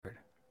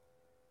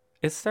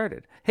It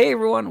started. Hey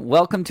everyone,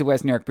 welcome to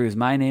West New York Brews.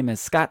 My name is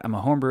Scott. I'm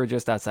a homebrewer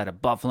just outside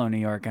of Buffalo, New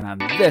York, and on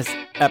this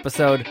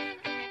episode,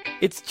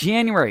 it's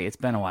January. It's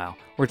been a while.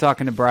 We're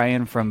talking to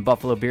Brian from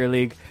Buffalo Beer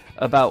League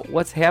about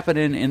what's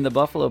happening in the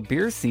Buffalo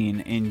beer scene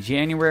in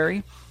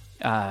January.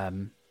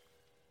 And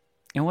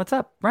what's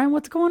up, Brian?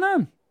 What's going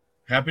on?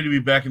 Happy to be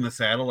back in the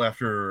saddle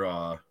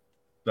after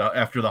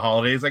the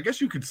holidays. I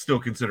guess you could still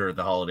consider it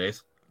the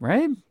holidays.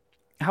 Right?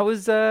 How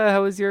was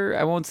your?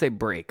 I won't say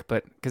break,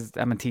 but because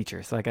I'm a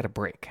teacher, so I got a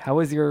break. How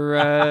was your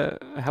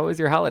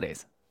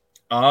holidays?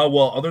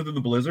 Well, other than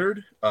the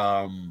blizzard,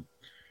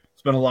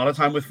 spent a lot of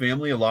time with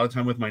family, a lot of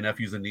time with my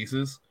nephews and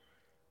nieces.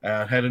 Had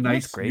a Well, that's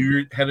nice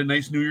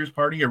great. New Year's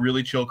party, a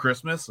really chill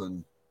Christmas,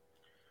 and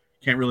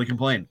can't really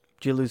complain.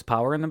 Did you lose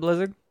power in the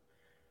blizzard?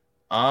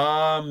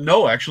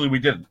 No, actually, we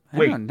didn't. I know,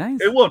 Wait, nice.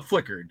 it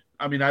flickered.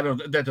 I mean, I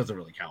don't. That doesn't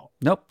really count.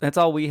 Nope, that's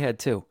all we had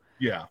too.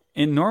 Yeah,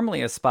 And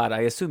normally a spot,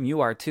 I assume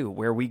you are too,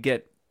 where we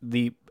get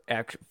the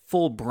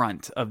full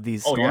brunt of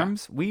these oh yeah,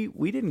 storms. We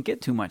didn't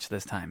get too much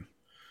this time.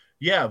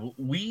 yeah.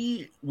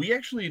 We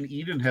actually in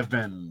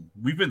Eden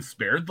we've been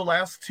spared the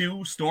last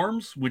two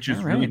storms, which All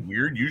is really right.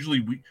 weird.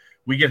 Usually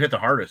we get hit the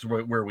hardest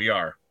where we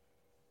are.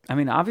 I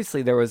mean,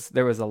 obviously there was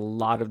a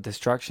lot of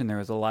destruction. There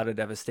was a lot of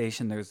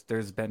devastation.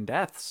 There's been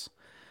deaths.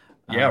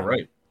 Yeah, Um,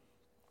 right.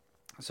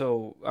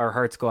 so our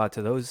hearts go out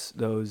to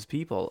those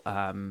people.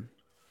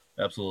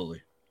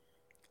 Absolutely.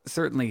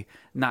 Certainly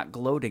not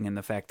gloating in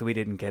the fact that we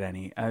didn't get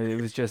any.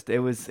 It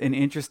was an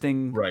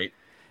interesting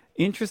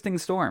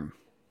storm.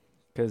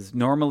 Because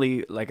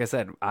normally, like I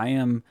said, I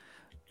am.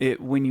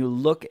 When you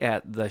look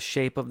at the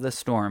shape of the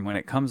storm when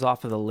it comes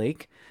off of the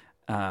lake,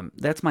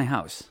 that's my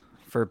house.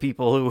 For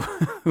people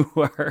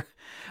who are,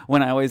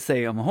 when I always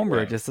say I'm a homer,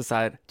 Right. just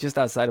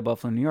outside of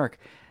Buffalo, New York,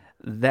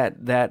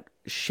 that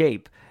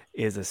shape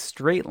is a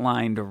straight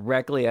line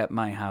directly at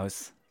my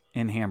house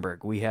in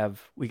Hamburg. We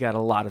got a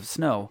lot of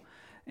snow,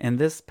 and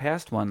this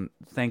past one,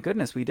 thank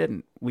goodness we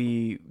didn't.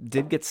 We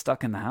did get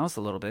stuck in the house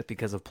a little bit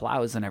because of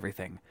plows and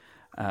everything,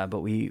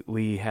 but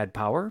we had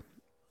power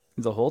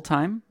the whole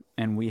time,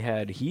 and we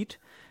had heat,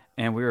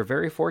 and we were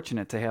very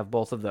fortunate to have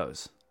both of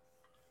those.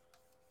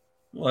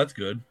 Well, that's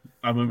good.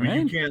 I mean, you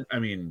Right? can't. I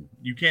mean,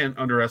 you can't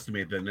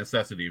underestimate the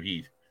necessity of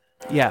heat.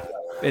 Yeah.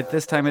 At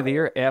this time of the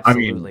year, I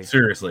mean, absolutely.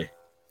 seriously.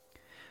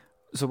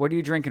 So what are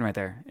you drinking right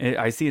there?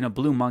 I see in a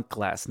blue monk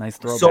glass. Nice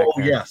So throwback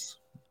there. yes,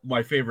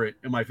 my favorite.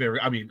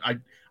 I mean,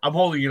 I'm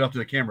holding it up to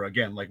the camera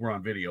again, like we're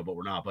on video, but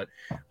we're not. But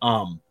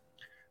um,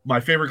 my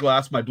favorite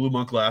glass, my Blue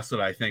Monk glass that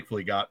I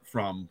thankfully got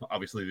from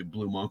obviously the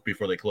Blue Monk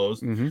before they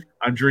closed. Mm-hmm.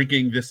 I'm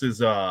drinking. This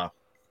is Ooh,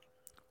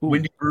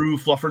 Windy Brew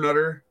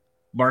Fluffernutter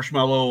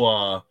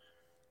marshmallow.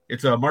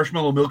 It's a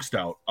marshmallow milk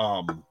stout.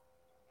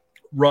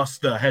 Russ,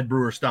 the head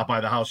brewer, stopped by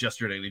the house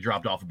yesterday and he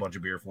dropped off a bunch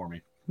of beer for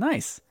me.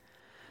 nice.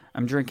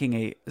 I'm drinking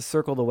a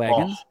Circle the Oh,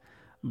 Wagons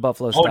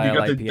Buffalo oh, and you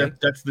style got IPA.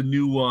 that's the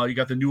new you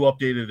got the new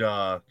updated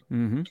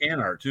Mm-hmm. can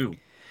art too.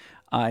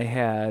 I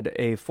had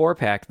a 4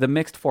 pack, the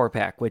mixed 4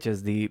 pack, which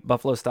is the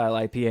Buffalo style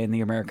IPA and the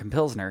American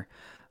Pilsner.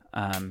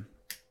 Um,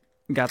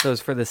 got those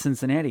for the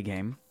Cincinnati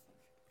game,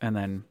 and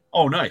then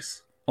Oh,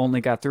 nice. only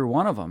got through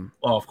one of them.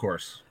 Oh, of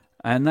course.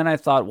 And then I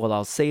thought, well,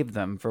 I'll save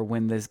them for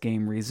when this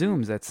game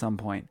resumes at some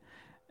point.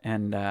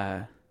 And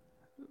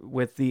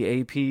with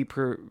the AP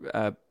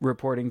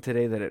reporting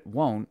today that it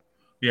won't,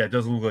 Yeah, it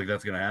doesn't look like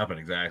that's going to happen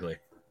exactly.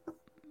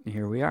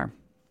 here we are.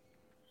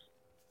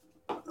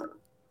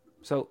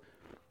 So,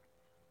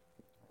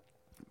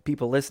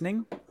 people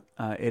listening,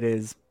 it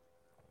is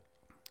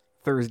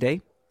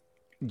Thursday,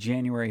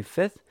 January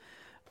 5th.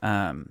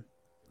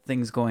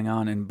 Things going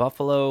on in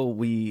Buffalo.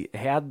 We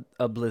had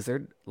a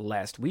blizzard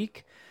last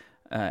week.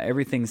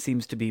 Everything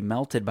seems to be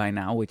melted by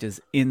now, which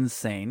is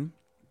insane. Yeah.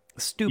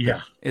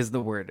 Stupid is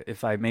the word,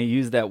 if I may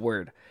use that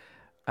word.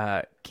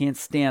 Can't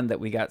stand that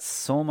we got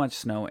so much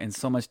snow and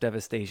so much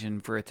devastation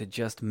for it to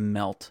just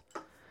melt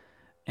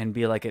and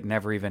be like it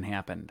never even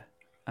happened.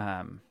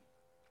 Um,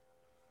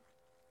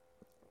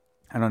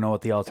 I don't know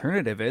what the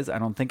alternative is. I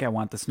don't think I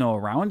want the snow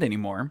around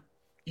anymore.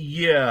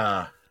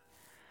 Yeah.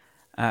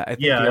 I think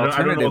Yeah, the I don't know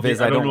alternative what the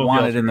is I I don't don't know what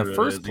the want it in the alternative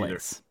first is either.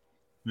 place,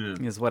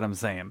 Yeah. is what I'm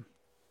saying.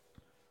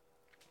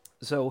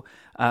 So,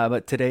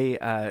 but today,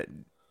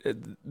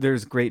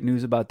 there's great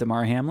news about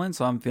Damar Hamlin,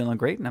 so I'm feeling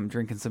great and I'm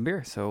drinking some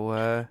beer.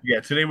 So, Yeah,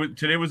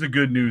 today was a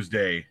good news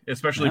day,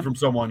 especially yeah. from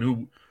someone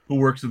who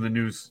works in the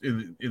news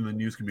in the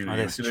news Oh,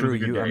 community. that's Today was true. a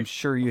good I'm day.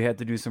 sure you had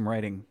to do some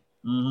writing.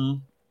 Hmm.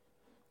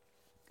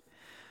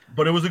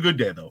 But it was a good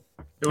day though.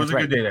 It was That's a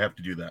good right. day to have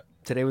to do that.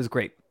 Today was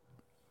great.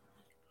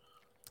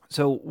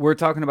 So we're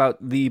talking about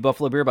the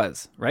Buffalo Beer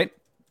Buzz, right?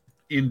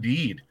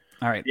 Indeed.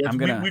 All right. Yes, I'm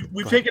gonna we've go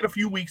ahead. taken a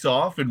few weeks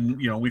off, and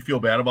we feel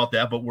bad about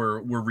that, but we're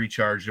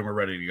recharged and we're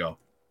ready to go.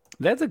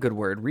 That's a good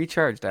word.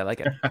 Recharged. I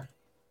like it.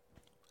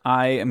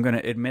 I am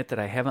gonna admit that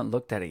I haven't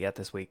looked at it yet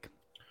this week.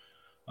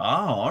 Oh,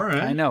 all I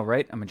right. know,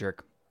 right? I'm a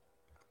jerk.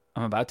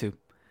 I'm about to.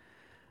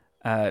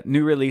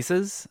 New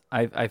releases.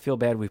 I feel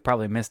bad. We've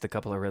probably missed a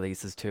couple of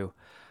releases too.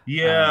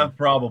 Yeah, Um,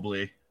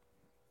 probably.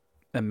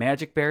 The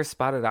Magic Bear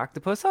Spotted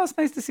Octopus. Oh, it's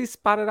nice to see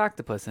Spotted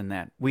Octopus in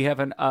that. We have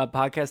a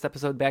podcast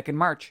episode back in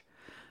March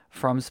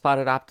from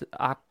Spotted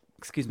Octopus.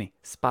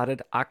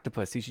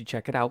 You should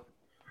check it out.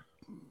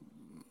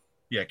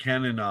 Yeah,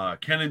 Ken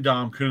and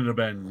Dom couldn't have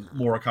been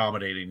more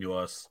accommodating to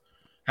us.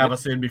 Have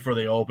us in before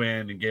they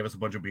opened and gave us a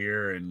bunch of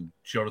beer and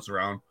showed us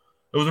around.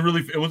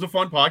 It was a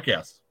fun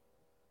podcast.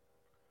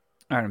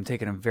 All right, I'm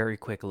taking a very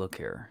quick look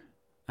here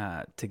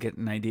to get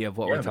an idea of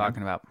what we're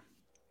talking about.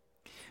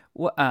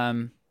 What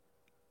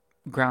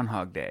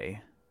Groundhog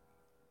Day,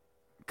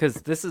 because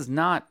this is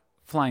not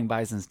Flying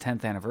Bison's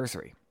 10th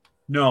anniversary.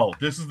 No,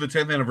 this is the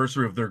 10th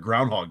anniversary of their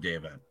Groundhog Day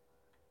event.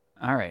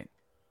 All right,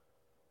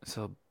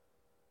 so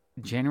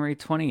January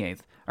 28th.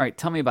 All right,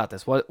 tell me about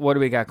this. What do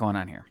we got going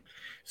on here?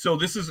 So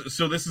this is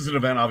an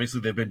event. Obviously,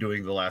 they've been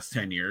doing the last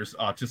 10 years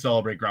to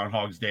celebrate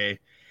Groundhog's Day.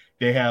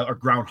 They have a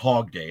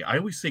Groundhog Day. I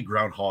always say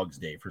Groundhog's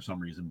Day for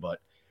some reason, but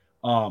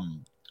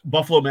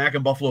Buffalo Mac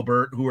and Buffalo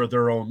Bert, who are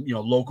their own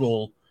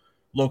local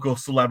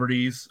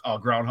celebrities,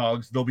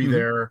 groundhogs, they'll be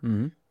there.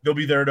 Mm-hmm. They'll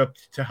be there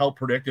to help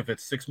predict if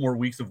it's 6 more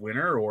weeks of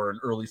winter or an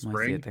early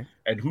spring,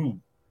 and who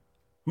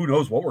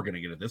knows what we're going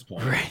to get at this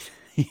point. Right.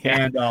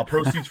 Yeah. And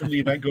proceeds from the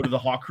event go to the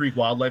Hawk Creek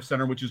Wildlife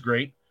Center, which is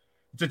great.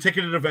 It's a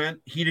ticketed event,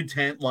 heated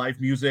tent,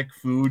 live music,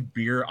 food,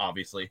 beer,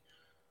 obviously.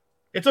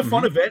 It's a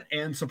fun event,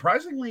 and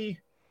surprisingly,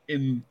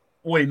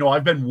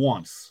 I've been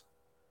once.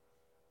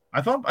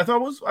 I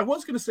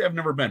was going to say I've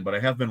never been, but I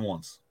have been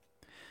once.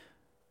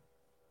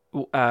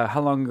 How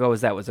long ago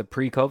was that? Was it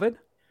pre-COVID?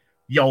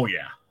 Oh,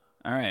 yeah.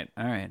 All right.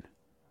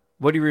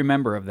 What do you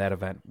remember of that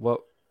event?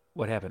 What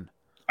happened?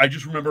 I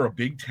just remember a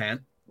big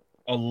tent,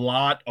 a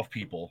lot of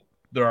people.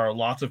 There are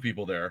lots of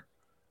people there,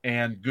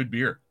 and good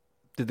beer.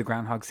 Did the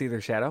groundhog see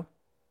their shadow?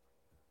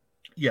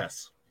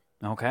 Yes.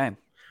 Okay. I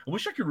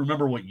wish I could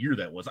remember what year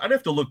that was. I'd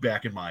have to look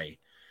back in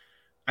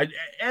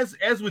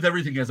as with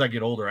everything as I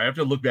get older, I have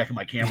to look back in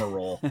my camera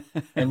roll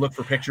and look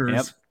for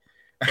pictures.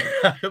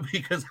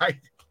 Because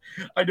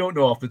I don't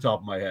know off the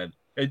top of my head.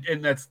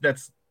 And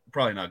that's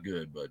probably not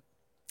good, but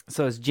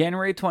so it's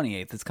January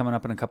 28th. It's coming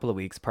up in a couple of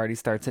weeks. Party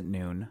starts at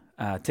noon.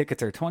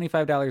 Tickets are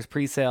 $25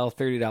 pre-sale,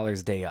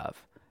 $30 day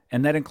of.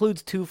 And that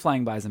includes 2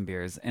 Flying Bison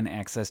beers and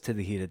access to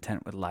the heated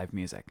tent with live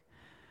music.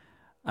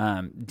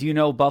 Do you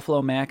know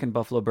Buffalo Mac and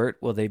Buffalo Bert?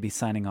 Will they be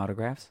signing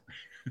autographs?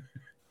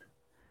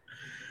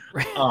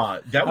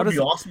 That would be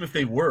awesome if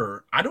they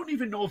were. I don't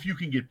even know if you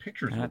can get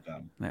pictures with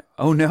them.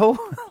 Oh, no?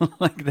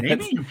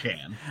 Maybe you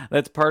can.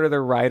 That's part of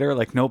their rider.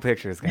 Like, no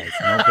pictures, guys.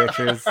 No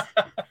pictures.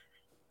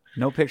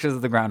 No pictures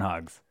of the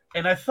groundhogs.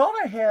 And I thought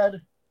I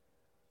had...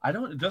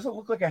 it doesn't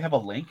look like I have a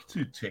link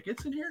to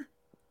tickets in here.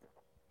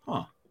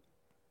 Huh.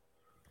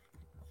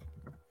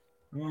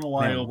 I don't know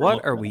why. Man,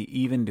 what are we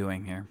even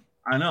doing here?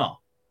 I know.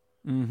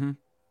 Mm-hmm.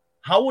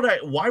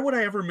 Why would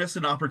I ever miss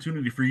an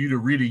opportunity for you to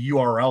read a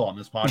URL on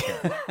this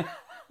podcast?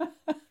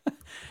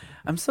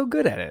 I'm so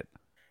good at it.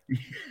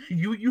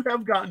 You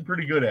have gotten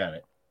pretty good at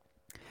it.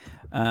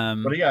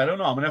 But yeah, I don't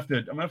know. I'm gonna have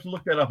to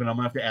look that up, and I'm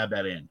gonna have to add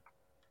that in.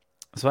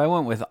 So I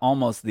went with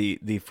almost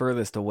the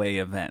furthest away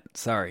event.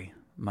 Sorry,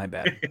 my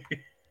bad.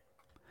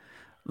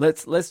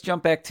 Let's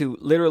jump back to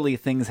literally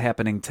things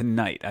happening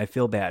tonight. I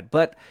feel bad,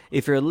 but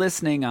if you're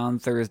listening on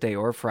Thursday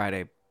or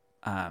Friday,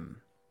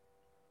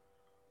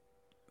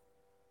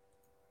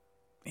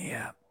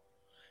 yeah,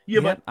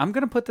 but I'm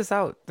gonna put this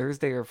out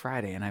Thursday or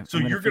Friday, and I'm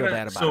gonna feel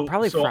bad about it.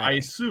 Probably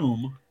Friday.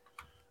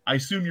 I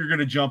assume you're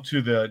gonna jump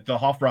to the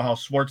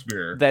Hofbrauhaus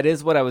Schwarzbier. That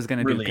is what I was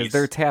gonna do because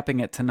they're tapping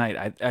it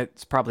tonight.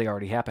 It's probably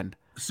already happened.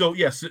 So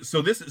yes,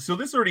 so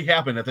this already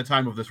happened at the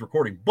time of this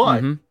recording,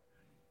 but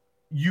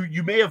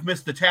you may have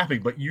missed the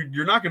tapping, but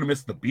you're not gonna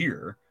miss the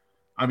beer.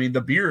 I mean,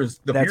 the beer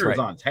is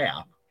on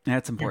tap.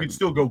 That's important. You can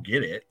still go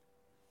get it.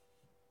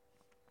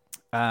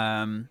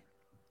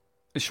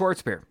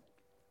 Schwarzbier.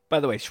 By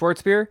the way,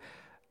 Schwarzbier,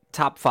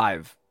 top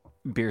 5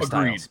 beer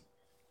styles.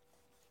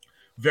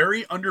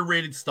 Very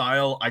underrated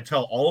style. I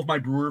tell all of my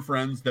brewer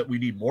friends that we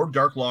need more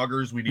dark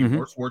lagers. We need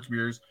more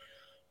Schwarzbiers.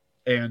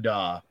 And,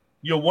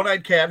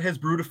 One-Eyed Cat has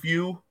brewed a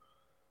few.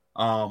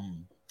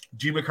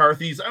 G.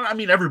 McCarthy's. I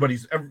mean,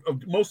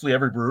 mostly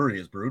every brewery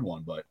has brewed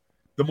one, but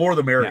the more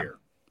the merrier.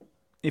 Yeah.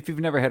 If you've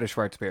never had a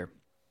Schwarzbier,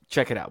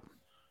 check it out.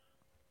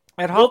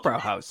 At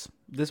Hofbrauhaus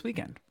this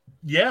weekend.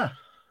 Yeah.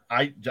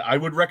 I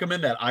would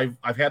recommend that.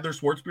 I've had their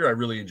Schwarzbier. I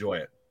really enjoy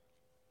it.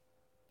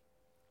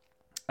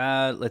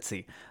 Let's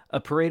see. A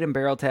parade and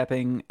barrel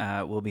tapping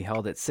will be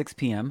held at 6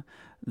 p.m.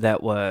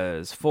 That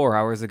was 4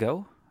 hours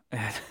ago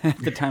at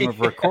the time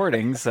of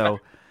recording, so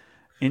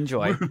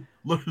enjoy.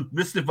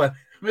 Missed it by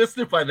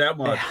that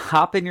much.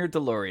 Hop in your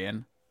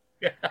DeLorean.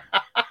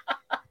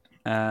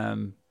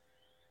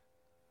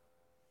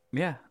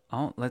 Yeah.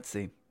 Oh, let's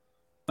see.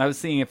 I was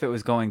seeing if it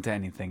was going to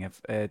anything.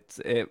 If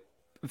it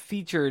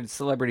featured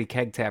celebrity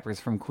keg tappers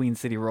from Queen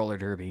City Roller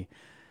Derby.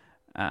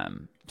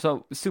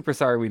 So super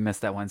sorry we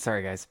missed that one.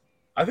 Sorry, guys.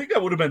 I think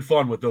that would have been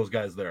fun with those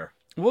guys there.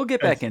 We'll get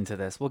back into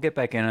this. We'll get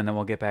back in, and then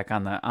we'll get back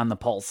on the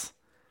pulse.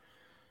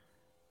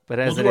 But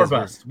as we'll do our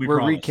best. We're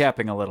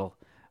recapping a little.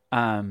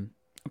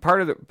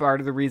 Part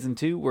of the reason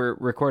too, we're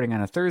recording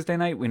on a Thursday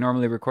night. We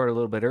normally record a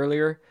little bit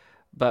earlier,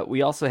 but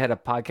we also had a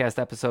podcast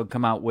episode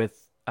come out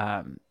with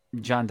John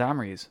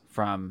Domries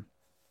from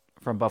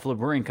Buffalo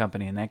Brewing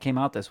Company, and that came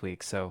out this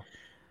week. So,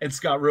 And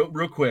Scott,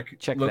 real quick,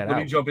 check let, that let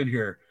me out. jump in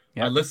here.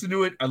 Yep. I listened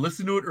to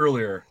it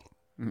earlier.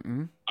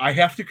 Mm-mm. I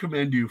have to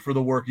commend you for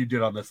the work you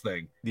did on this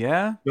thing.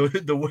 Yeah.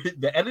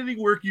 The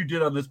editing work you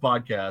did on this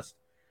podcast.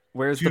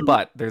 Where's the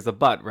butt? There's a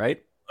butt,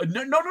 right?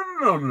 No.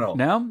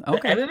 No. The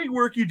Okay. editing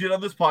work you did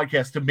on this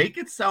podcast to make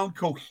it sound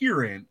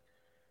coherent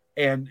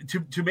and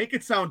to make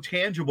it sound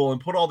tangible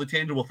and put all the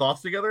tangible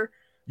thoughts together.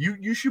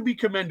 You should be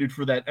commended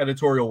for that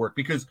editorial work,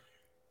 because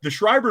the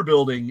Schreiber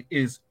building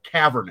is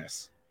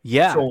cavernous.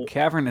 Yeah. So-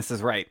 Cavernous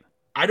is right.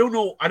 I don't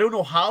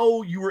know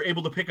how you were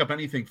able to pick up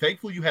anything.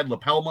 Thankfully, you had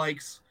lapel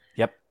mics.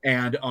 Yep.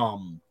 And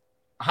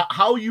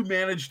how you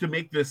managed to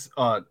make this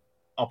a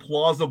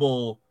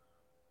plausible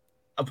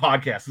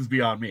podcast is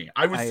beyond me.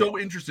 I was so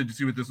interested to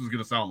see what this was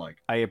going to sound like.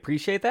 I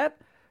appreciate that,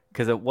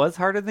 because it was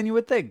harder than you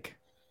would think.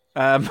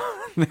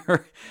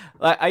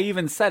 I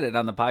even said it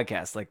on the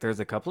podcast. Like, there's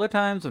a couple of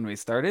times when we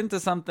start into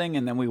something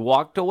and then we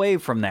walked away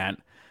from that,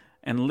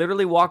 and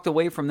literally walked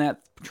away from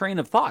that train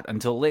of thought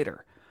until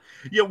later.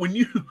 Yeah, when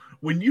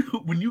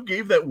you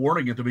gave that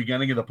warning at the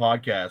beginning of the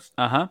podcast,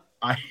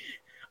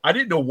 I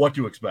didn't know what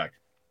to expect.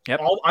 Yep.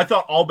 I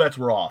thought all bets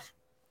were off.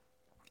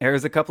 There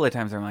was a couple of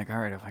times where I'm like, all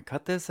right, if I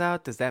cut this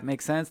out, does that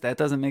make sense? That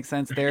doesn't make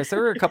sense there. So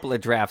there were a couple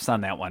of drafts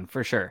on that one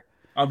for sure.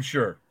 I'm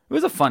sure. It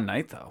was a fun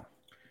night though.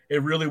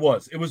 It really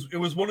was. It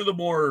was one of the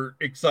more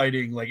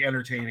exciting, like,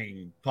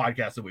 entertaining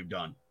podcasts that we've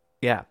done.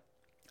 Yeah.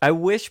 I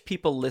wish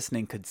people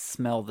listening could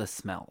smell the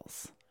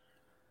smells.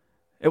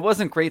 It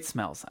wasn't great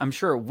smells. I'm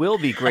sure it will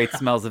be great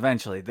smells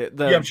eventually.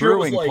 The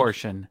brewing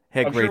portion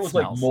had great smells.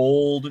 Like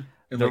mold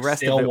and the like rest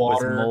stale of it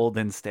water. was mold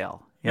and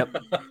stale. Yep.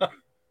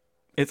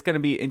 It's going to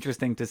be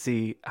interesting to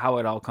see how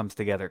it all comes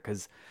together,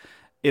 because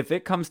if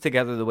it comes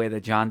together the way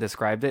that John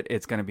described it,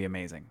 it's going to be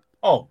amazing.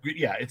 Oh,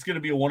 yeah, it's going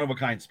to be a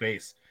one-of-a-kind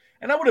space.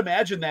 And I would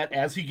imagine that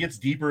as he gets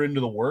deeper into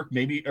the work,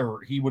 I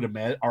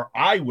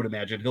would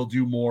imagine he'll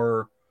do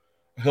more.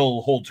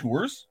 He'll hold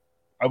tours.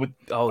 I would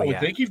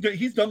think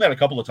he's done that a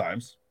couple of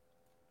times.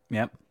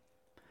 Yep.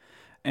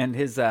 And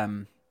his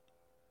the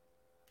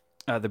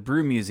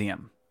Brew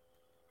Museum.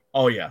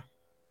 Oh yeah,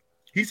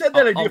 he's had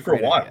that idea for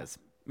a while. Ideas.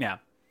 Yeah.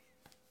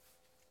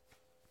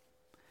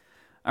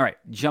 All right,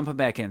 jumping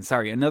back in.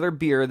 Sorry, another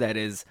beer that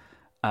is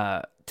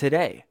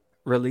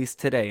released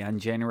today on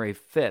January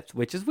 5th,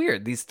 which is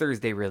weird. These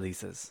Thursday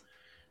releases.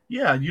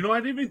 Yeah, I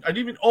didn't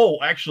even. Oh,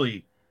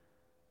 actually,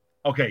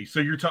 okay.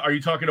 So are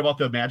you talking about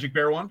the Magic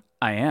Bear one?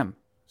 I am.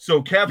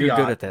 So caveat. You're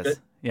good at this.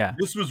 Yeah.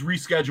 This was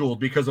rescheduled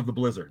because of the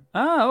blizzard.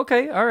 Oh,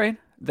 okay. All right.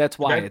 That's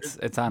why it's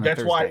on a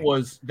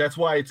Thursday. That's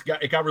why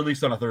it got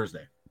released on a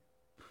Thursday.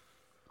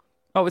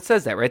 Oh, it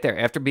says that right there.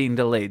 After being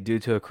delayed due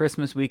to a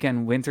Christmas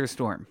weekend winter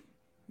storm.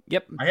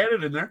 Yep. I had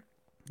it in there.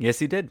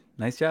 Yes, you did.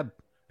 Nice job.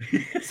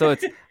 So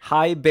it's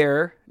High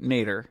Bear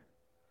Nader.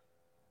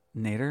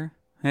 Nader?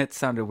 That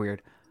sounded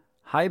weird.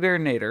 High Bear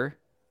Nader,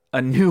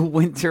 a new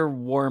winter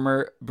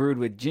warmer brewed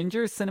with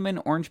ginger, cinnamon,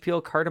 orange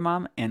peel,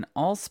 cardamom, and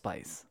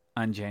allspice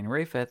on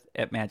January 5th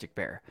at Magic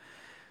Bear.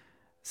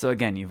 So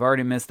again, you've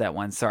already missed that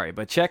one. Sorry.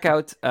 But check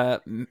out,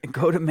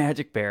 go to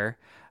Magic Bear.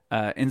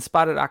 And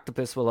Spotted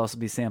Octopus will also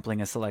be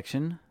sampling a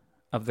selection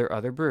of their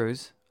other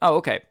brews. Oh,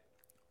 okay.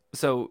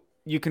 So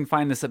you can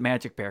find this at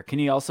Magic Bear. Can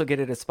you also get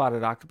it at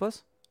Spotted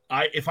Octopus?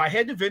 If I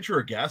had to venture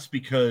a guess,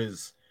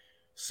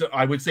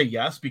 I would say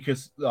yes,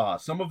 because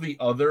some of the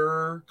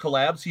other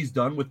collabs he's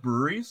done with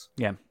breweries,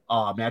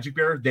 Magic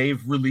Bear,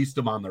 they've released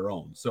them on their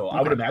own. So okay.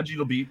 I would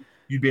imagine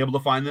you'd be able to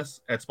find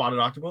this at Spotted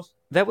Octopus.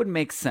 That would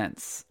make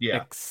sense. Yeah.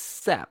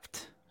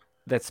 Except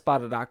that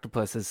Spotted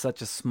Octopus is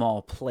such a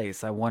small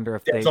place. I wonder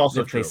if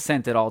they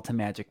sent it all to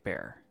Magic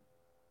Bear.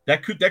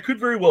 That could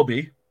very well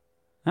be.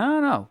 I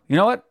don't know. You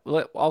know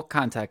what? I'll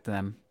contact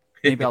them.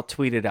 Maybe I'll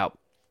tweet it out.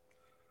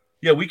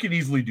 Yeah, we could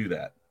easily do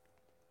that.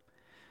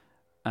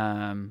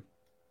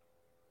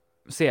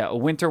 So yeah, a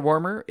winter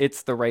warmer.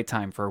 It's the right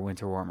time for a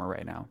winter warmer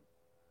right now.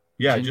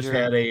 Yeah, ginger, I just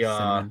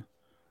had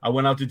I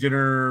went out to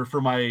dinner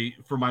for my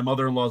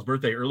mother-in-law's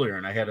birthday earlier,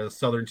 and I had a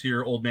Southern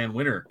Tier Old Man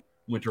winter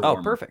warmer.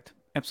 Oh, perfect.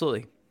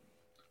 Absolutely.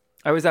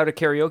 I was out at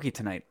karaoke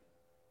tonight.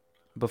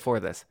 Before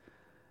this,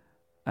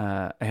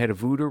 I had a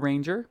Voodoo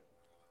Ranger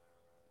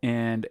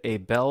and a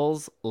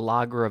Bell's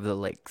Lager of the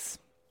Lakes.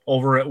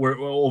 Over at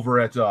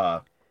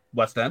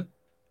West End.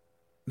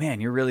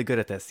 Man, you're really good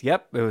at this.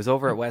 Yep, it was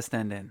over at West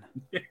End Inn.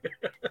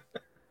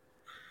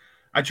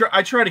 I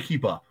try to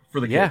keep up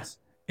for the kids.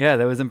 Yeah,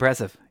 that was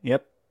impressive.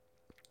 Yep.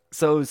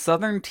 So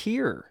Southern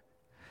Tier.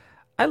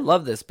 I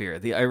love this beer,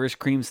 the Irish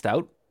Cream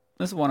Stout.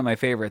 This is one of my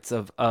favorites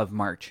of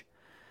March.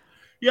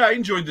 Yeah, I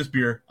enjoyed this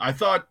beer. I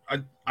thought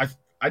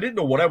I didn't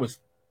know what I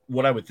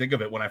would think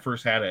of it when I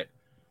first had it,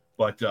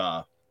 but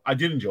I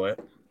did enjoy it.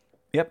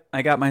 Yep,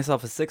 I got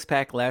myself a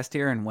 6-pack last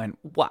year and went,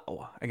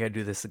 wow, I got to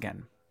do this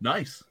again.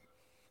 Nice.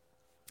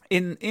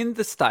 In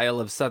the style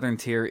of Southern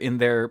Tier, in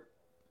their,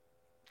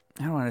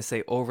 I don't want to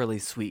say overly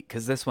sweet,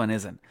 because this one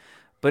isn't,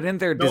 But in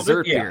their No,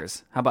 dessert yeah.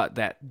 beers, how about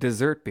that?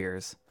 Dessert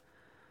beers.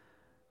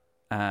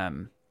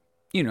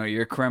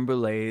 Your creme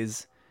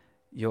brulees,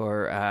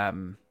 your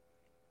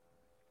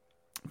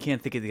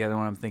can't think of the other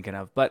one I'm thinking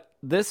of, but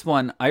this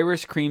one,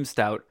 Irish Cream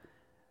Stout,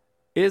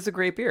 is a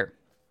great beer.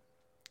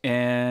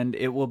 And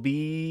it will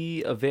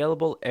be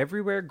available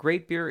everywhere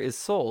great beer is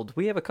sold.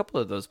 We have a couple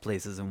of those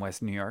places in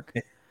West New York.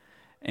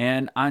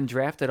 And on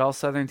draft at all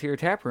Southern Tier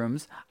tap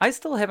rooms. I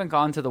still haven't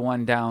gone to the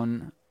one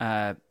down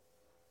by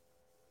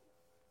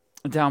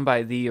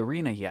the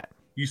arena yet.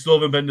 You still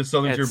haven't been to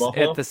Southern Tier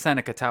Buffalo? At the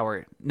Seneca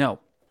Tower. No.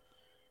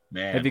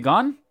 Man. Have you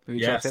gone? Have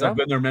you checked Yes, it out? I've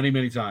been there many,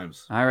 many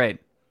times. All right.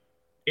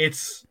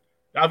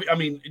 I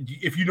mean,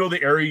 if you know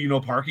the area,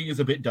 parking is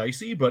a bit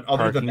dicey, but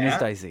other than that,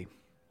 parking is dicey.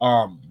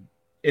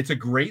 It's a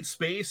great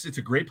space. It's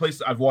a great place.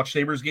 I've watched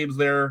Sabres games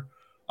there.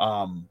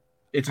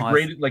 It's a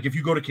great, like if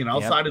you go to Canal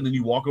Side and then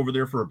you walk over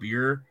there for a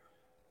beer,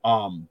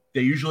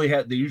 they usually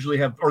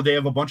have, or they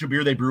have a bunch of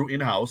beer they brew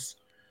in-house,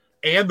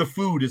 and the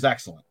food is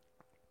excellent.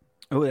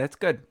 Oh, that's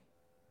good.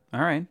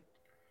 All right.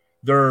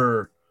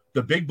 The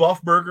Big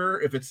Buff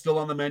Burger, if it's still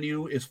on the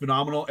menu, is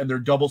phenomenal, and their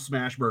Double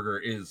Smash Burger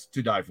is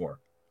to die for.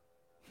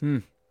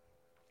 All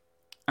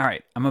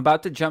right. I'm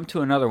about to jump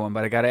to another one,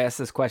 but I got to ask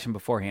this question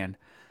beforehand.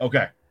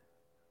 Okay.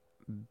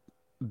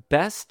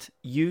 Best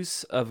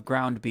use of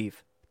ground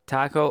beef,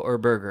 taco or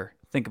burger?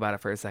 Think about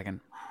it for a second.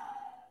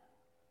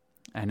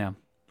 I know.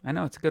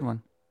 It's a good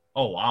one.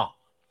 Oh, wow.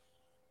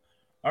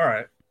 All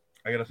right.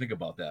 I got to think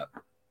about that.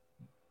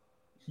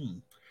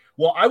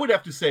 Well, I would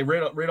have to say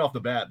right off the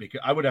bat,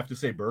 because I would have to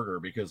say burger,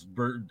 because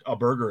a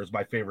burger is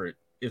my favorite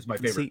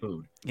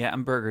food. Yeah,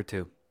 I'm burger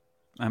too.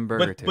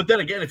 But then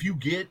again, if you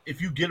get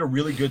a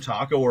really good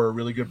taco or a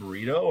really good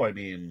burrito, I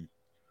mean,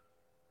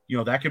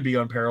 that can be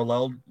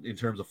unparalleled in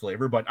terms of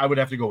flavor, but I would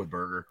have to go with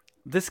burger.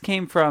 This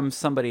came from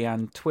somebody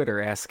on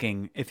Twitter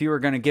asking if you were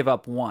going to give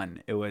up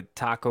one, it would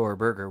taco or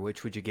burger,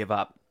 which would you give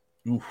up?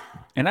 Oof.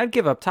 And I'd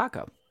give up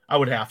taco. I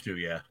would have to,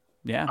 yeah.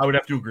 Yeah. I would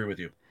have to agree with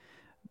you.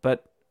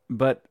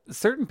 But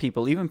certain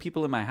people, even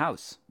people in my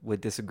house, would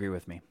disagree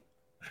with me.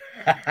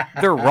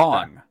 They're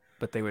wrong,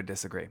 but they would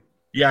disagree.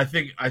 Yeah, I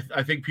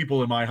think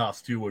people in my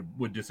house too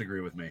would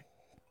disagree with me.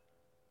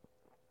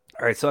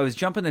 All right, so I was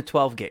jumping to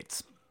 12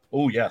 Gates.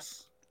 Oh,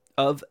 yes.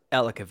 Of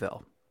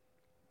Ellicottville.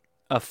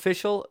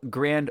 Official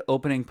grand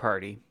opening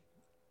party.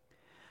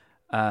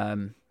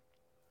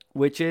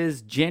 Which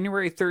is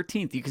January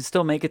 13th. You can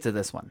still make it to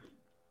this one.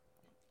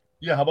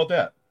 Yeah, how about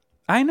that?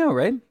 I know,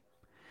 right?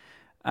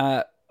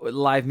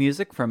 Live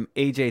music from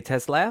AJ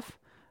Teslav.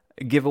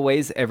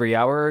 Giveaways every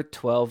hour.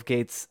 12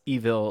 Gates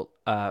Evil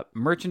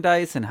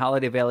merchandise and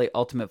Holiday Valley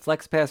Ultimate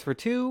Flex Pass for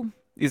 2.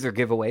 These are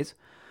giveaways.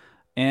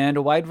 And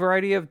a wide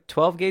variety of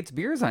 12 Gates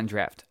beers on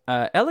draft.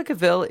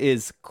 Ellicottville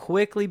is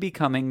quickly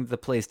becoming the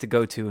place to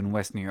go to in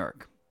West New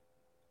York.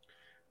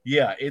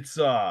 Yeah, it's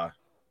hard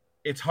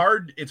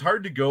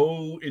to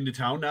go into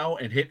town now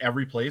and hit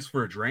every place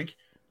for a drink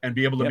and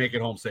be able to make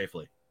it home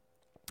safely.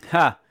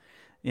 Ha.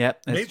 Yeah,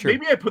 that's true.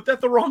 Maybe I put that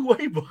the wrong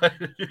way, but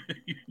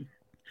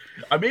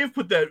I may have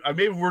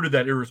worded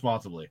that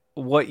irresponsibly.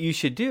 What you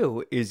should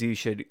do is you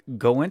should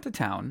go into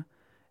town,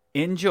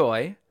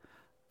 enjoy,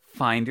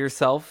 find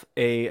yourself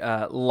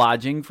a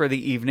lodging for the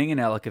evening in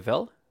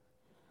Ellicottville.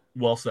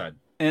 Well said.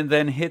 And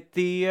then hit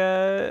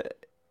the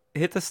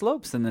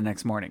slopes in the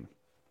next morning.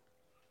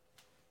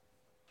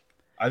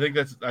 I think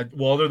that's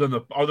other than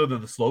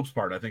the slopes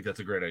part, I think that's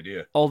a great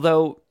idea.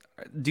 Although,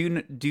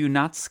 do you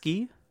not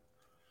ski?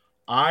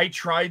 I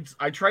tried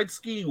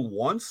skiing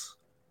once,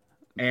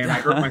 and I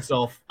hurt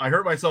myself. I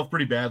hurt myself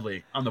pretty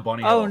badly on the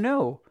bunny hill. Oh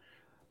no!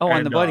 Oh,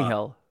 on the bunny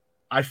hill.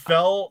 I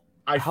fell.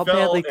 How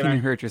badly can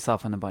you hurt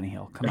yourself on the bunny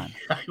hill? Come on.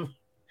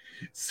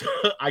 So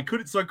I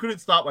couldn't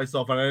stop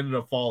myself, and I ended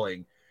up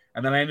falling,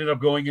 and then I ended up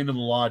going into the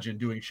lodge and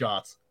doing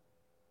shots.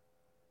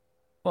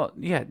 Well,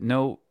 yeah,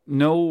 no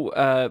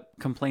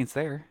complaints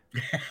there,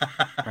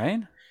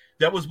 right?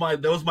 That was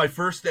my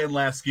first and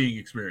last skiing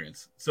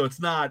experience, so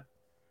it's not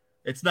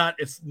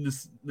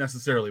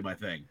necessarily my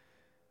thing.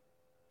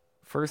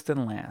 First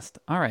and last.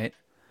 All right.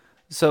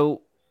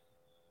 So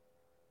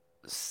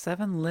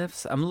 7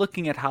 lifts. I'm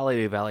looking at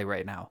Holiday Valley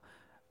right now.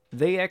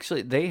 They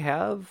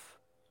have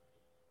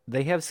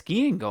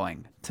skiing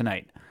going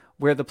tonight,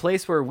 where the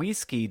place where we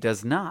ski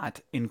does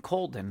not, in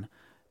Colden.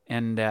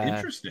 And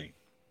interesting.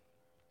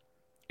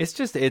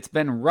 It's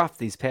been rough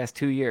these past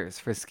 2 years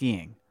for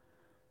skiing.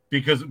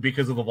 Because of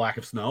the lack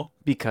of snow?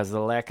 Because of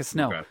the lack of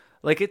snow. Okay.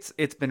 Like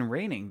it's been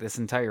raining this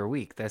entire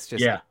week. That's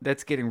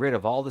getting rid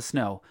of all the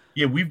snow.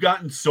 Yeah, we've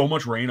gotten so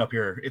much rain up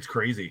here. It's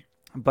crazy.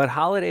 But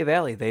Holiday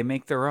Valley, they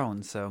make their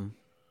own, so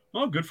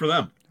oh, good for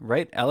them.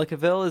 Right?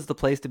 Ellicottville is the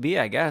place to be,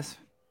 I guess.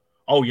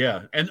 Oh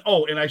yeah. And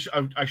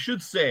I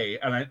should say,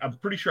 and I'm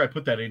pretty sure I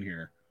put that in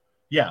here.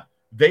 Yeah.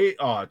 They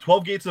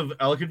 12 Gates of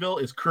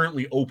Ellicottville is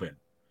currently open.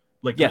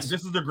 Like yes.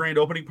 This is their grand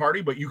opening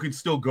party, but you can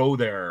still go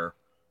there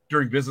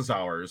during business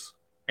hours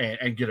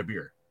and get a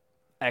beer.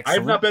 Excellent. I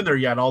have not been there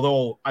yet,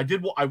 although I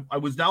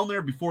was down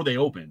there before they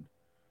opened,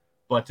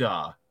 but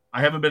I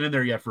haven't been in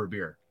there yet for a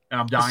beer, and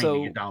I'm dying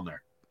to get down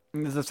there.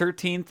 The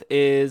 13th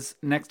is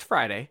next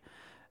Friday,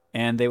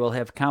 and they will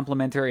have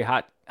complimentary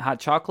hot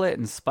chocolate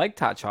and spiked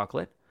hot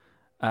chocolate.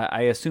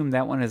 I assume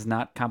that one is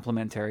not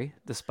complimentary,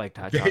 the spiked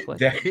hot chocolate,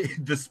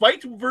 The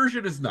spiked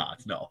version is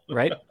not. No.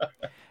 right?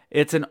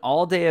 It's an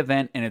all-day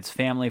event and it's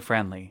family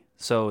friendly.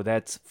 So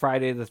that's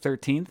Friday the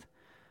 13th.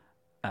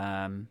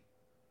 Um,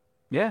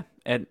 yeah,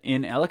 in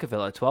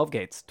Ellicottville at 12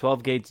 Gates.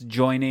 12 Gates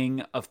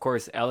joining, of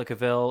course,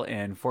 Ellicottville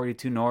and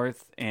 42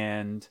 North,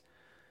 and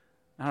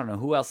I don't know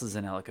who else is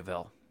in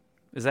Ellicottville.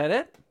 Is that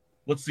it?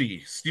 Let's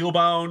see.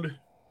 Steelbound,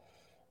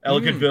 Mm,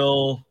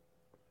 Ellicottville.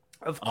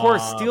 of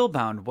course, Uh,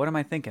 Steelbound. What am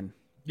I thinking?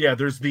 yeah,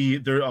 there's the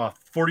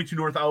 42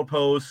 North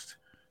Outpost,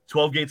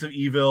 12 Gates of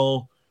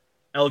Evil,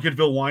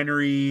 Ellicottville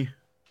Winery,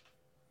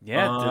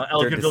 Yeah, their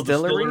Ellicottville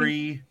distillery.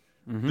 Distillery,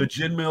 Hmm. the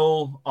Gin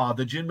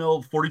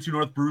Mill. 42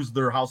 North brews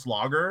their house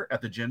lager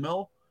at the Gin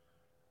Mill.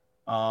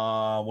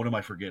 What am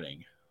I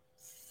forgetting?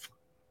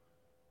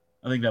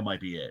 I think that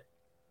might be it.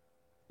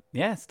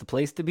 Yeah, it's the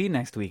place to be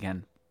next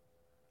weekend.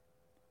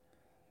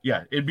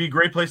 Yeah, it'd be a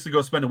great place to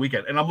go spend a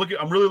weekend, and I'm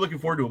really looking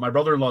forward to it. My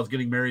brother-in-law is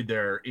getting married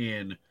there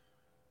in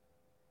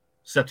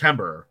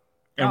September,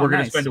 and Oh, we're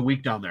going to spend nice. a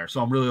week down there,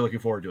 so I'm really looking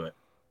forward to it.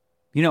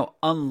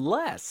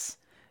 Unless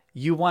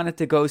you wanted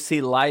to go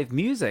see live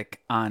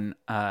music on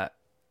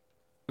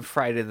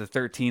Friday the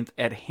 13th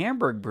at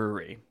Hamburg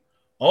Brewery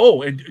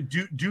Oh, and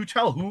do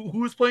tell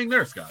who is playing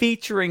there, Scott.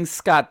 featuring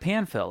Scott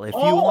Panfill. If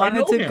you Oh, I wanted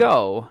know to him.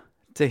 go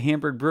to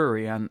Hamburg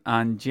Brewery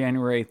on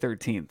January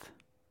 13th,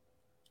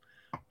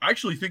 I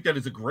actually think that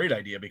is a great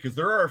idea because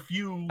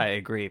I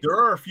agree. there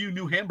are a few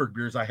new Hamburg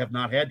beers I have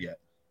not had yet.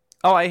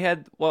 Oh, I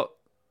had,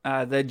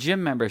 the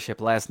gym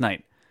membership last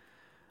night.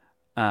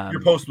 Your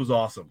Um, post was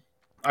awesome.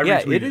 I yeah,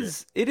 it retweeted it.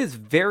 is. It is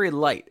very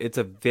light. It's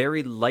a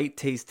very light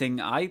tasting.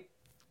 I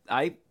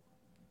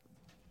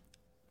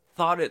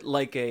thought it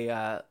like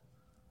a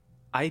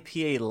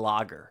IPA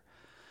lager.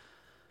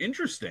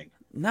 Interesting.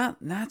 Not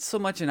so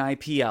much an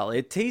IPL.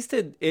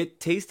 It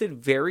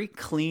tasted very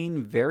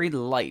clean, very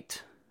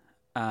light.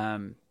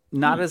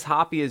 Not Hmm. as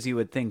hoppy as you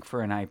would think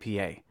for an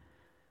IPA.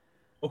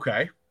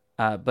 Okay.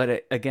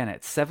 But again,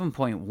 at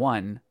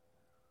 7.1,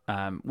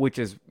 which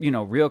is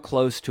real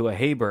close to a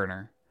hay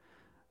burner,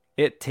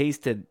 it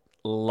tasted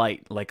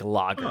light like a Huh.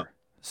 lager.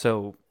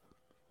 So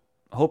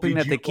hoping Did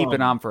that you they keep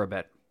it on for a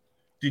bit.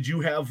 did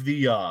you have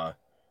the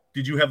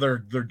did you have their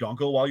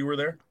Dunkel while you were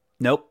there?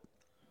 Nope.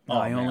 No, Oh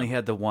I only man.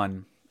 had the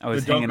one. I The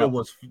was Dunkel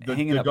was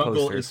hanging the up Dunkel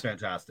is posters.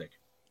 fantastic.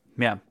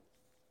 Yeah.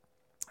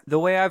 The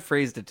way I've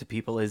phrased it to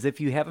people is if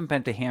you haven't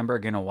been to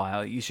Hamburg in a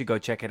while, you should go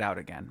check it out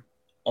again.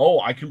 Oh,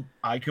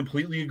 I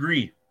completely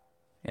agree.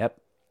 Yep.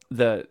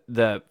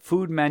 The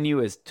food menu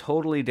is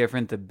totally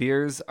different. The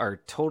beers are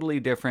totally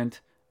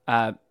different.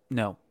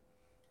 No.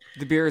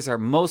 The beers are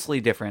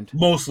mostly different.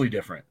 Mostly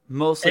different.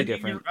 Mostly And you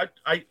know, different.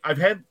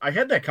 I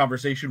had that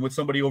conversation with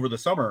somebody over the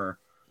summer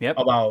Yep.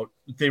 about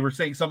they were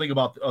saying something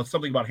about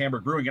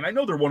Hamburg Brewing, and I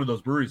know they're one of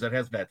those breweries that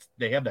has that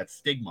they have that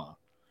stigma,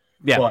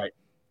 Yeah. but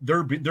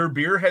their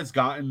beer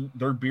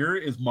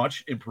is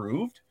much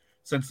improved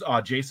since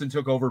Jason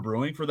took over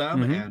brewing for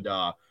them, Hmm.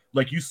 and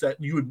like you said,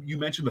 you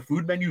mentioned the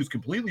food menu is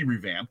completely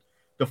revamped.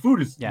 Yeah.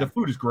 The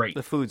food is great.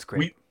 The food's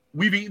great.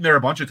 We've eaten there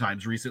a bunch of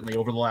times recently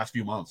over the last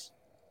few months.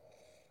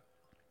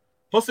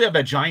 Plus, they have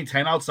that giant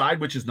tent outside,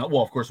 which is not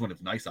well, of course, when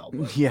it's nice out.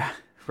 But Yeah.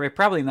 Right.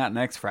 Probably not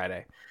next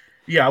Friday.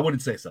 yeah, I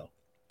wouldn't say so.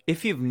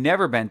 If you've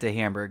never been to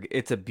Hamburg,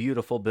 it's a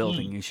beautiful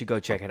building. Mm. You should go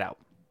check it out.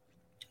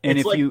 And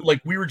It's if you,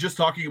 like we were just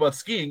talking about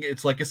skiing.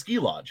 It's like a ski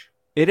lodge.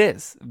 it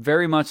is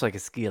very much like a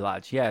ski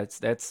lodge. Yeah,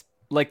 that's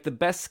like the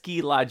best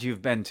ski lodge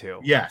you've been to.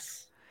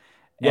 Yes,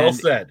 well And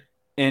said.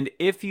 and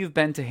if you've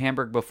been to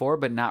Hamburg before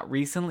but not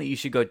recently, you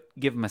should go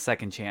give them a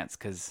second chance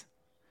because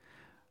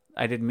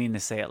I didn't mean to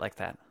say it like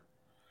that.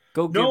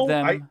 No,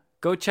 I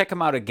Go check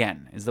them out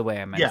again is the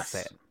way I meant to say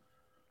yes, it.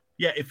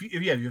 yeah. If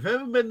you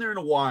haven't been there in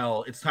a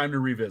while, it's time to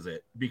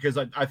revisit because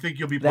I think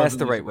you'll be That's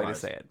the pleasantly right way to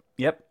surprised. say it.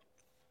 Yep.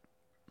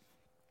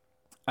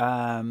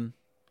 Um.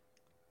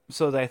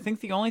 So I think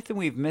the only thing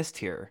we've missed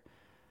here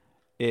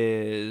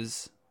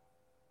is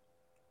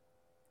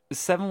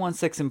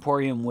 716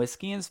 Emporium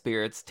Whiskey and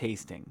Spirits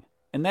tasting.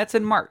 And that's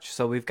in March,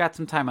 so we've got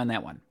some time on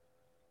that one.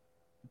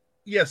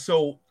 Yeah,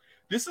 so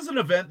this is an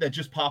event that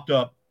just popped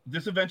up.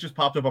 This event just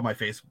popped up on my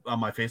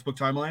Facebook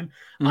timeline.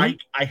 Hmm.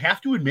 I have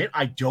to admit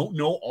I don't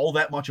know all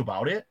that much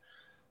about it,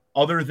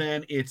 other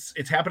than it's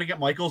happening at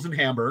Michael's in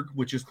Hamburg,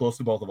 which is close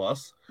to both of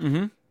us,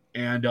 Hmm.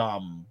 and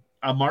on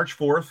March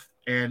 4th,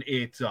 and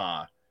it's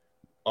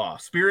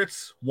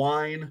spirits,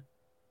 wine,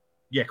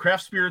 yeah,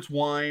 craft spirits,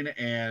 wine,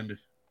 and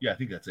yeah, I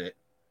think that's it.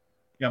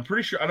 Yeah, I'm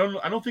pretty sure. I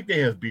don't think they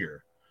have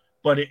beer,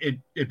 but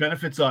it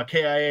benefits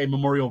KIA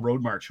Memorial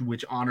Road March,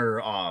 which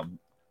honor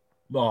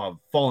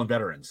fallen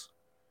veterans,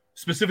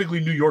 specifically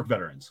New York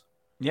veterans.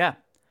 Yeah.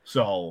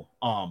 So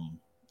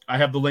I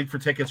have the link for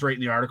tickets right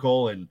in the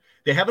article, and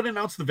they haven't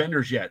announced the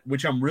vendors yet,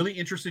 which I'm really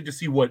interested to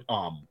see what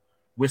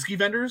whiskey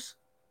vendors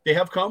they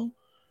have come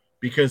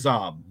because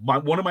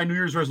one of my New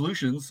Year's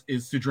resolutions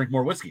is to drink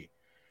more whiskey.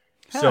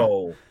 Huh.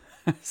 So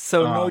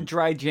So no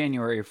dry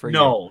January for you.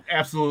 No,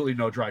 absolutely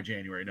no dry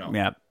January. No.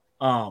 Yeah.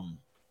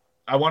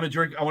 I want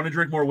to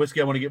drink more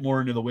whiskey. I want to get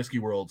more into the whiskey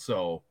world.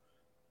 So,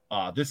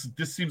 this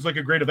seems like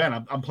a great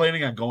event. I'm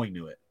planning on going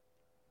to it.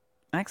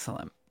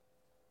 Excellent.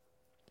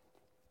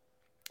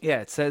 Yeah,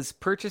 it says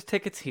purchase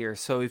tickets here.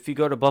 So if you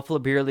go to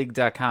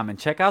buffalobeerleague.com and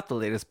check out the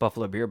latest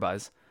Buffalo Beer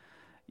Buzz,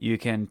 you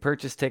can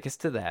purchase tickets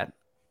to that.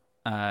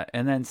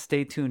 And then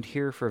stay tuned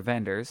here for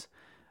vendors,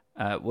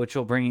 which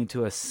will bring you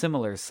to a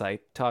similar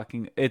site.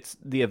 It's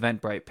the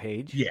Eventbrite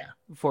page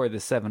for the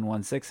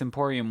 716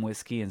 Emporium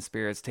Whiskey and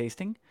Spirits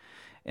tasting.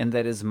 And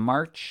that is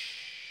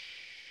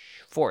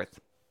March 4th.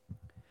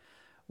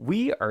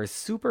 We are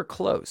super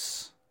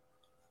close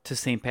to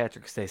St.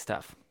 Patrick's Day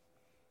stuff.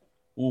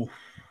 Ooh.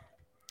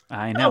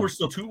 I know.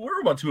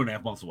 We're about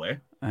 2.5 months away.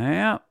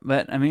 Yeah,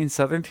 but I mean,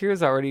 Southern Tier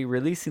is already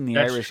releasing the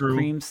Irish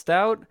Cream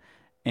Stout,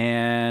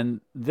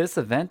 and this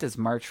event is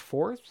March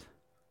 4th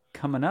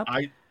coming up.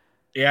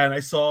 And I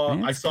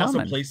saw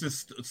some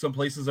places. Some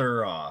places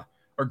are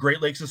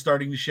Great Lakes is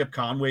starting to ship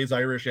Conway's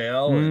Irish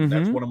Ale, and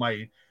that's one of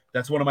my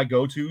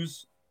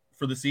go-tos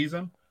for the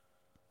season.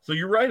 So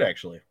you're right,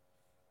 actually.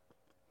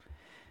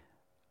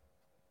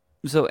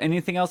 So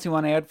anything else you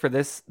want to add for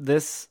this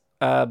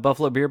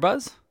Buffalo Beer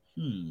Buzz?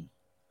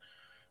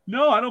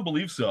 No, I don't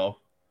believe so.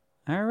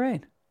 All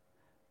right.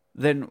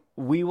 Then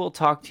we will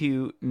talk to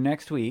you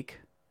next week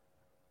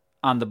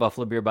on the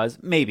Buffalo Beer Buzz.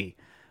 Maybe.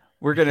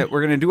 We're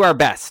gonna do our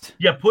best.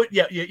 Yeah,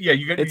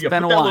 you got to put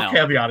that little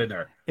caveat in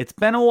there. It's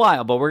been a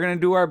while, but we're gonna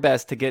do our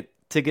best to get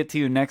to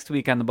you next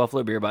week on the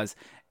Buffalo Beer Buzz.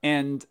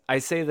 And I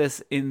say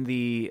this in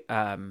the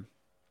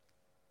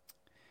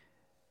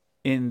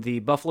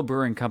Buffalo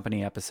Brewing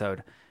Company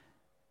episode.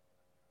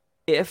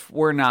 If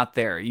we're not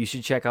there, you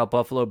should check out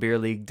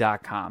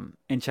buffalobeerleague.com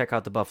and check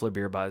out the Buffalo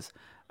Beer Buzz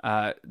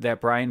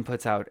that Brian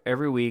puts out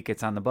every week.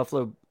 It's on the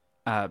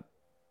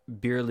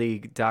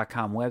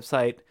buffalobeerleague.com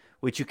website,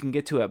 which you can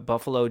get to at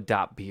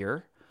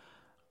buffalo.beer.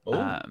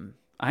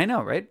 I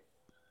know, right?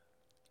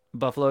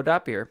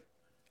 Buffalo.beer.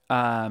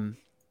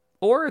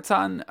 Or it's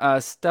on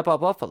Step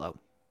Up Buffalo.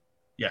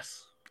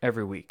 Yes.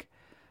 Every week.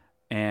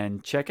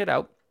 And check it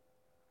out.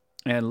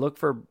 And look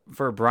for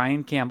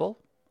Brian Campbell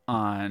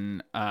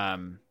on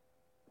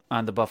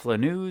the Buffalo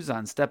News,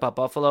 on Step Up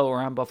Buffalo, or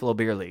on Buffalo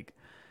Beer League.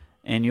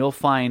 And you'll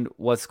find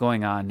what's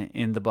going on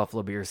in the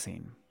Buffalo beer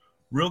scene.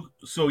 Real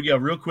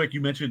quick,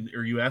 you mentioned,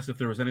 or you asked if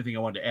there was anything I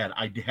wanted to add.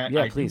 I do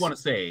want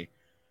to say,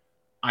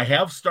 I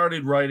have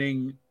started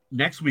writing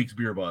next week's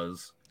Beer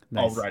Buzz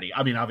already.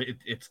 I mean,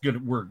 it's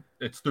good.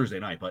 It's Thursday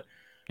night, but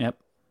yep.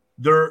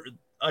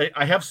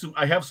 I have some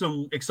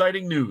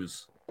exciting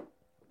news.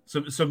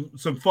 Some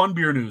fun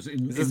beer news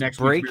in next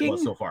week's Beer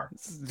Buzz so far.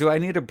 Do I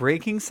need a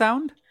breaking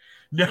sound?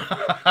 No,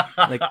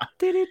 like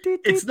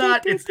it's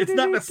not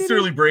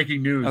necessarily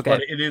breaking news, okay.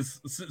 But it is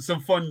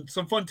some fun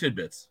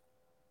tidbits.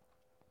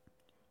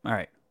 All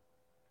right,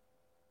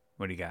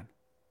 what do you got?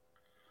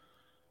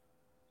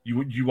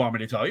 You want me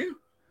to tell you?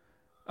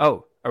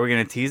 Oh, are we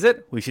gonna tease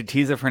it? We should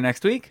tease it for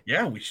next week.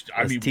 Yeah, we should.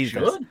 We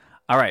should. This.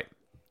 All right,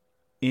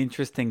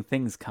 interesting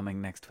things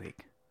coming next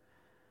week.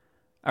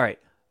 All right,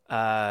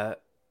 are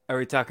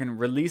we talking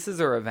releases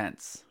or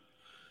events?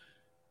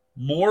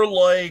 More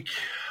like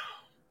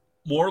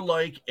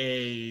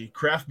a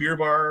craft beer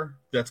bar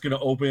that's going to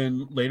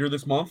open later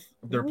this month.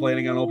 They're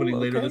planning on opening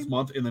later this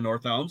month in the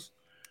North Towns.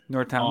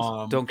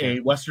 Don't care. A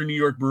Western New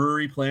York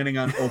brewery planning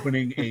on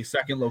opening a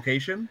second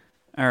location.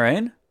 All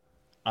right.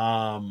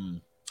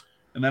 And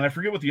then I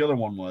forget what the other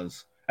one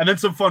was. And then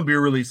some fun beer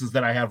releases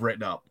that I have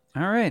written up.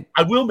 All right.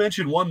 I will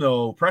mention one,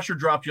 though. Pressure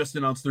Drop just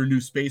announced their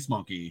new Space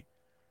Monkey.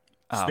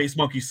 Space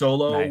Monkey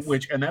Solo,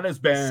 nice. And that has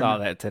been... Saw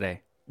that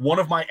today. One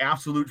of my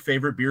absolute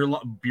favorite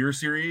beer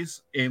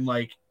series in,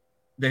 like,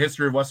 the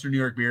history of Western New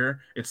York beer.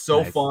 It's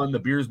so fun. The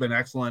beer's been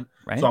excellent.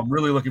 Right. So I'm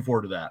really looking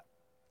forward to that.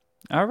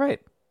 All right.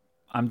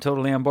 I'm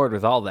totally on board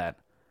with all that.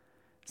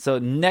 So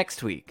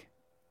next week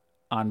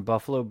on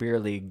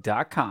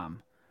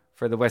BuffaloBeerLeague.com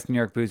for the West New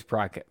York Brews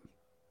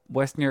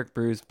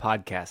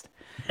podcast.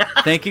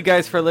 Thank you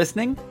guys for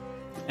listening,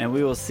 and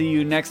we will see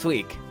you next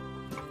week.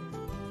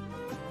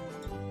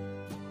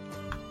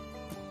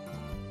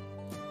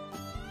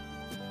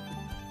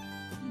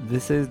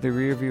 This is the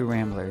Rearview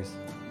Ramblers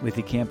with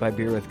You Can't Buy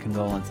Beer with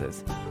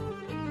Condolences.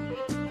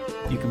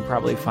 You can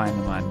probably find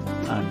them on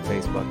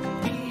Facebook.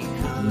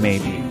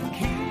 Maybe.